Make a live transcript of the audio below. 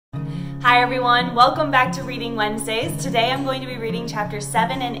Hi everyone, welcome back to Reading Wednesdays. Today I'm going to be reading chapters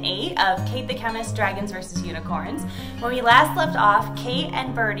 7 and 8 of Kate the Chemist, Dragons vs. Unicorns. When we last left off, Kate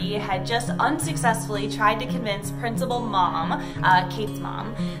and Birdie had just unsuccessfully tried to convince Principal Mom, Kate's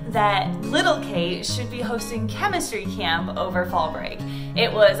mom, that little Kate should be hosting chemistry camp over fall break.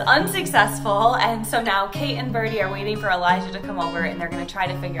 It was unsuccessful, and so now Kate and Birdie are waiting for Elijah to come over and they're going to try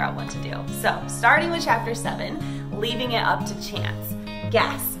to figure out what to do. So, starting with chapter 7, leaving it up to chance.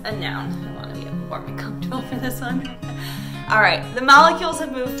 Gas, a noun. I want to be warm and comfortable for this one. All right, the molecules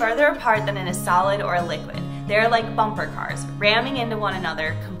have moved further apart than in a solid or a liquid. They're like bumper cars, ramming into one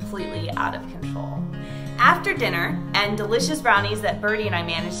another, completely out of control. After dinner and delicious brownies that Birdie and I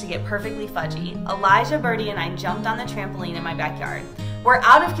managed to get perfectly fudgy, Elijah, Birdie, and I jumped on the trampoline in my backyard. "We're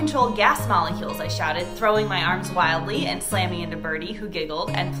out of control gas molecules," I shouted, throwing my arms wildly and slamming into Birdie, who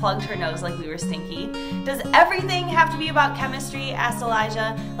giggled and plugged her nose like we were stinky. "Does everything have to be about chemistry?" asked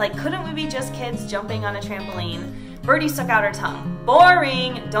Elijah. "Like, couldn't we be just kids jumping on a trampoline?" Birdie stuck out her tongue.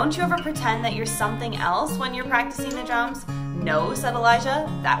 "Boring! Don't you ever pretend that you're something else when you're practicing the jumps?" "No," said Elijah.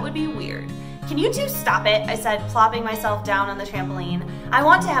 "That would be weird." "Can you two stop it?" I said, plopping myself down on the trampoline. "I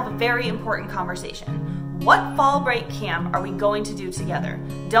want to have a very important conversation. What fall break camp are we going to do together?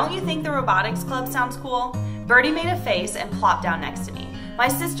 Don't you think the robotics club sounds cool?" Birdie made a face and plopped down next to me. "My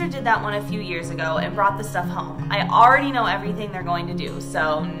sister did that one a few years ago and brought the stuff home. I already know everything they're going to do,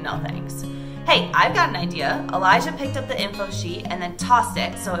 so no thanks." "Hey, I've got an idea." Elijah picked up the info sheet and then tossed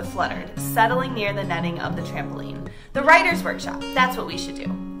it so it fluttered, settling near the netting of the trampoline. "The writer's workshop, that's what we should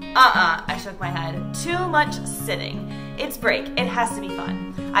do." I shook my head. "Too much sitting. It's break, it has to be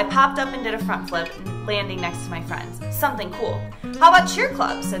fun." I popped up and did a front flip, landing next to my friends. "Something cool." "How about cheer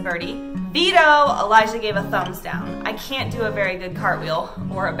club?" said Birdie. "Veto!" Elijah gave a thumbs down. "I can't do a very good cartwheel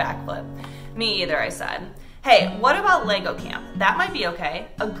or a backflip." "Me either," I said. "Hey, what about Lego camp? That might be okay."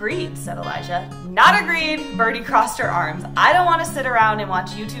 "Agreed," said Elijah. "Not agreed," Birdie crossed her arms. "I don't want to sit around and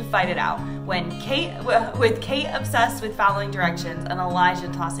watch you two fight it out with Kate obsessed with following directions and Elijah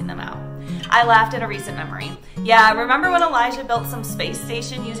tossing them out." I laughed at a recent memory. "Yeah, remember when Elijah built some space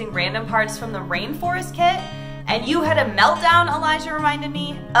station using random parts from the rainforest kit? And you had a meltdown," Elijah reminded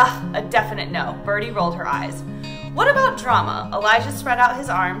me. A definite no. Birdie rolled her eyes. "What about drama?" Elijah spread out his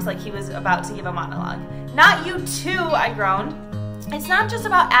arms like he was about to give a monologue. "Not you too," I groaned. "It's not just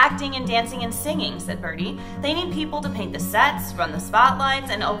about acting and dancing and singing," said Birdie. "They need people to paint the sets, run the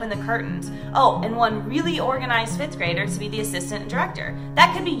spotlights, and open the curtains. Oh, and one really organized 5th grader to be the assistant director.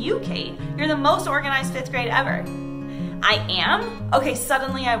 That could be you, Kate. You're the most organized 5th grade ever." "I am?" Okay,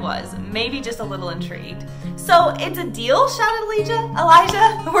 suddenly I was, maybe just a little intrigued. "So it's a deal?" shouted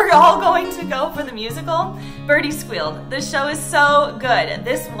Elijah. "We're all going to go for the musical?" Birdie squealed. "The show is so good.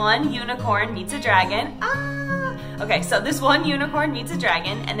 This one unicorn meets a dragon." Okay, so this one unicorn meets a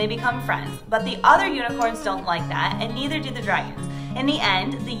dragon and they become friends, but the other unicorns don't like that, and neither do the dragons. In the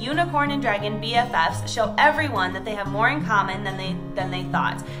end, the unicorn and dragon BFFs show everyone that they have more in common than they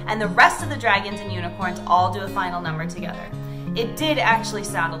thought, and the rest of the dragons and unicorns all do a final number together. It did actually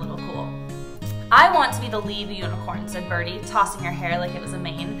sound a little cool. "I want to be the lead unicorn," said Birdie, tossing her hair like it was a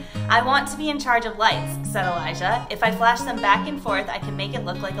mane. "I want to be in charge of lights," said Elijah. "If I flash them back and forth, I can make it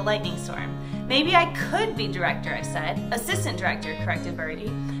look like a lightning storm." "Maybe I could be director," I said. "Assistant director," corrected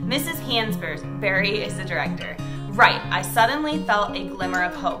Birdie. "Mrs. Hansberry is the director." Right, I suddenly felt a glimmer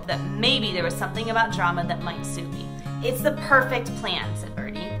of hope that maybe there was something about drama that might suit me. "It's the perfect plan," said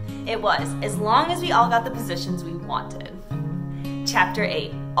Birdie. It was, as long as we all got the positions we wanted. Chapter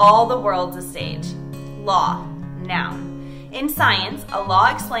 8, All the World's a Stage. Law, noun. In science, a law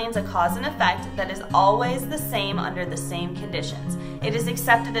explains a cause and effect that is always the same under the same conditions. It is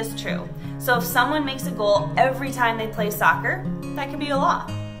accepted as true. So if someone makes a goal every time they play soccer, that could be a law.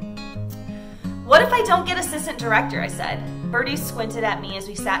 "What if I don't get assistant director?" I said. Birdie squinted at me as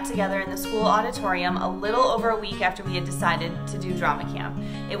we sat together in the school auditorium a little over a week after we had decided to do drama camp.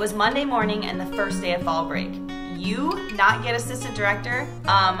 It was Monday morning and the first day of fall break. "You not get assistant director?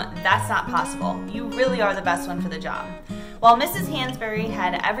 That's not possible. You really are the best one for the job." While Mrs. Hansberry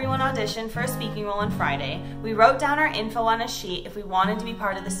had everyone audition for a speaking role on Friday, we wrote down our info on a sheet if we wanted to be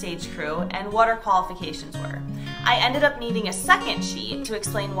part of the stage crew and what our qualifications were. I ended up needing a second sheet to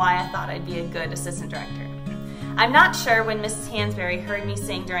explain why I thought I'd be a good assistant director. I'm not sure when Mrs. Hansberry heard me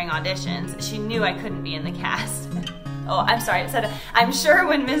sing during auditions, she knew I couldn't be in the cast. I'm sure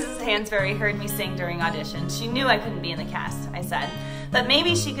when Mrs. Hansberry heard me sing during auditions, she knew I couldn't be in the cast, I said. But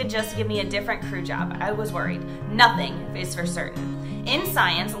maybe she could just give me a different crew job. I was worried. Nothing is for certain. In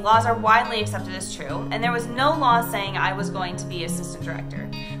science, laws are widely accepted as true, and there was no law saying I was going to be assistant director.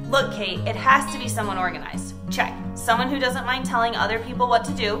 "Look, Kate, it has to be someone organized." Check. Someone who doesn't mind telling other people what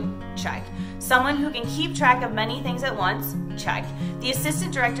to do? Check. Someone who can keep track of many things at once? Check. The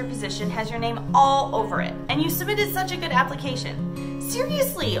assistant director position has your name all over it, and you submitted such a good application.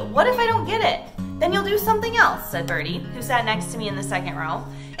 Seriously, what if I don't get it? Then you'll do something else, said Birdie, who sat next to me in the second row.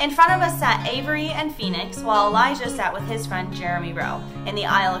 In front of us sat Avery and Phoenix, while Elijah sat with his friend Jeremy Rowe in the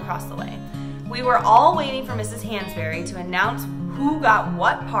aisle across the way. We were all waiting for Mrs. Hansberry to announce who got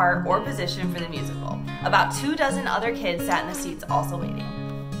what part or position for the musical. About 24 other kids sat in the seats also waiting.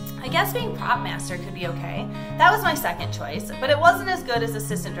 I guess being prop master could be okay. That was my second choice, but it wasn't as good as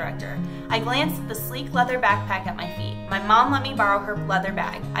assistant director. I glanced at the sleek leather backpack at my feet. My mom let me borrow her leather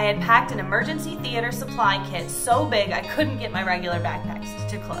bag. I had packed an emergency theater supply kit so big I couldn't get my regular backpacks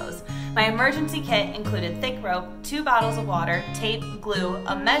to close. My emergency kit included thick rope, 2 bottles of water, tape, glue,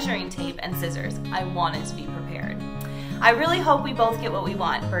 a measuring tape, and scissors. I wanted to be prepared. I really hope we both get what we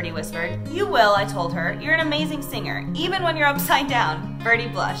want, Birdie whispered. You will, I told her. You're an amazing singer, even when you're upside down. Birdie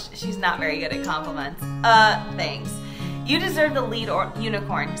blushed. She's not very good at compliments. Thanks. You deserve the lead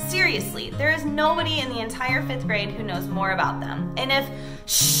unicorn. Seriously, there is nobody in the entire 5th grade who knows more about them. And if,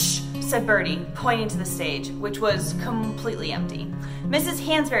 shh, said Birdie, pointing to the stage, which was completely empty. Mrs.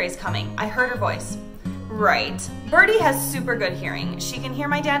 Hansberry's coming. I heard her voice. Right. Birdie has super good hearing. She can hear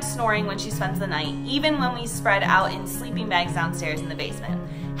my dad snoring when she spends the night, even when we spread out in sleeping bags downstairs in the basement.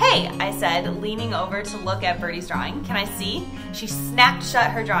 Hey, I said, leaning over to look at Birdie's drawing. Can I see? She snapped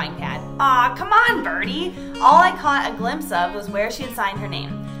shut her drawing pad. Aw, come on, Birdie. All I caught a glimpse of was where she had signed her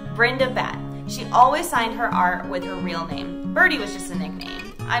name. Brenda Batt. She always signed her art with her real name. Birdie was just a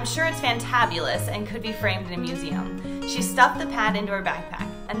nickname. I'm sure it's fantabulous and could be framed in a museum. She stuffed the pad into her backpack.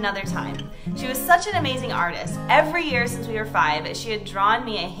 Another time. She was such an amazing artist. Every year since we were 5, she had drawn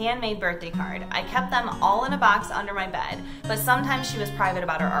me a handmade birthday card. I kept them all in a box under my bed, but sometimes she was private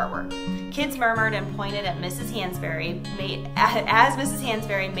about her artwork. Kids murmured and pointed at Mrs. Hansberry as Mrs.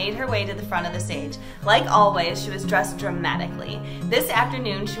 Hansberry made her way to the front of the stage. Like always, she was dressed dramatically. This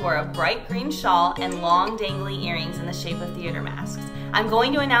afternoon, she wore a bright green shawl and long dangly earrings in the shape of theater masks. I'm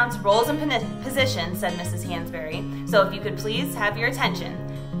going to announce roles and positions, said Mrs. Hansberry, so if you could please have your attention.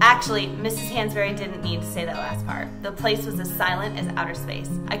 Actually, Mrs. Hansberry didn't need to say that last part. The place was as silent as outer space.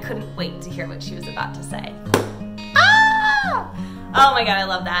 I couldn't wait to hear what she was about to say. Ah! Oh my god, I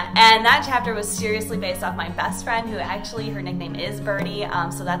love that. And that chapter was seriously based off my best friend, who actually, her nickname is Birdie,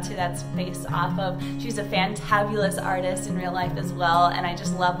 so that's who that's based off of. She's a fantabulous artist in real life as well, and I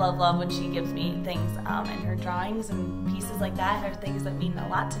just love, love, love when she gives me things in her drawings and pieces like that are things that mean a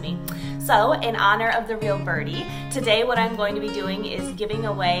lot to me. So, in honor of the real Birdie, today what I'm going to be doing is giving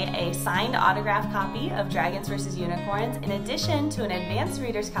away a signed autograph copy of Dragons vs. Unicorns, in addition to an advanced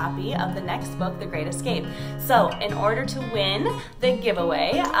reader's copy of the next book, The Great Escape. So, in order to win the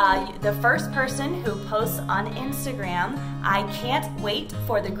giveaway, the first person who posts on Instagram, I can't wait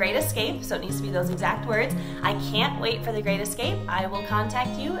for The Great Escape, so it needs to be those exact words, I can't wait for The Great Escape, I will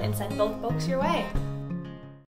contact you and send both books your way.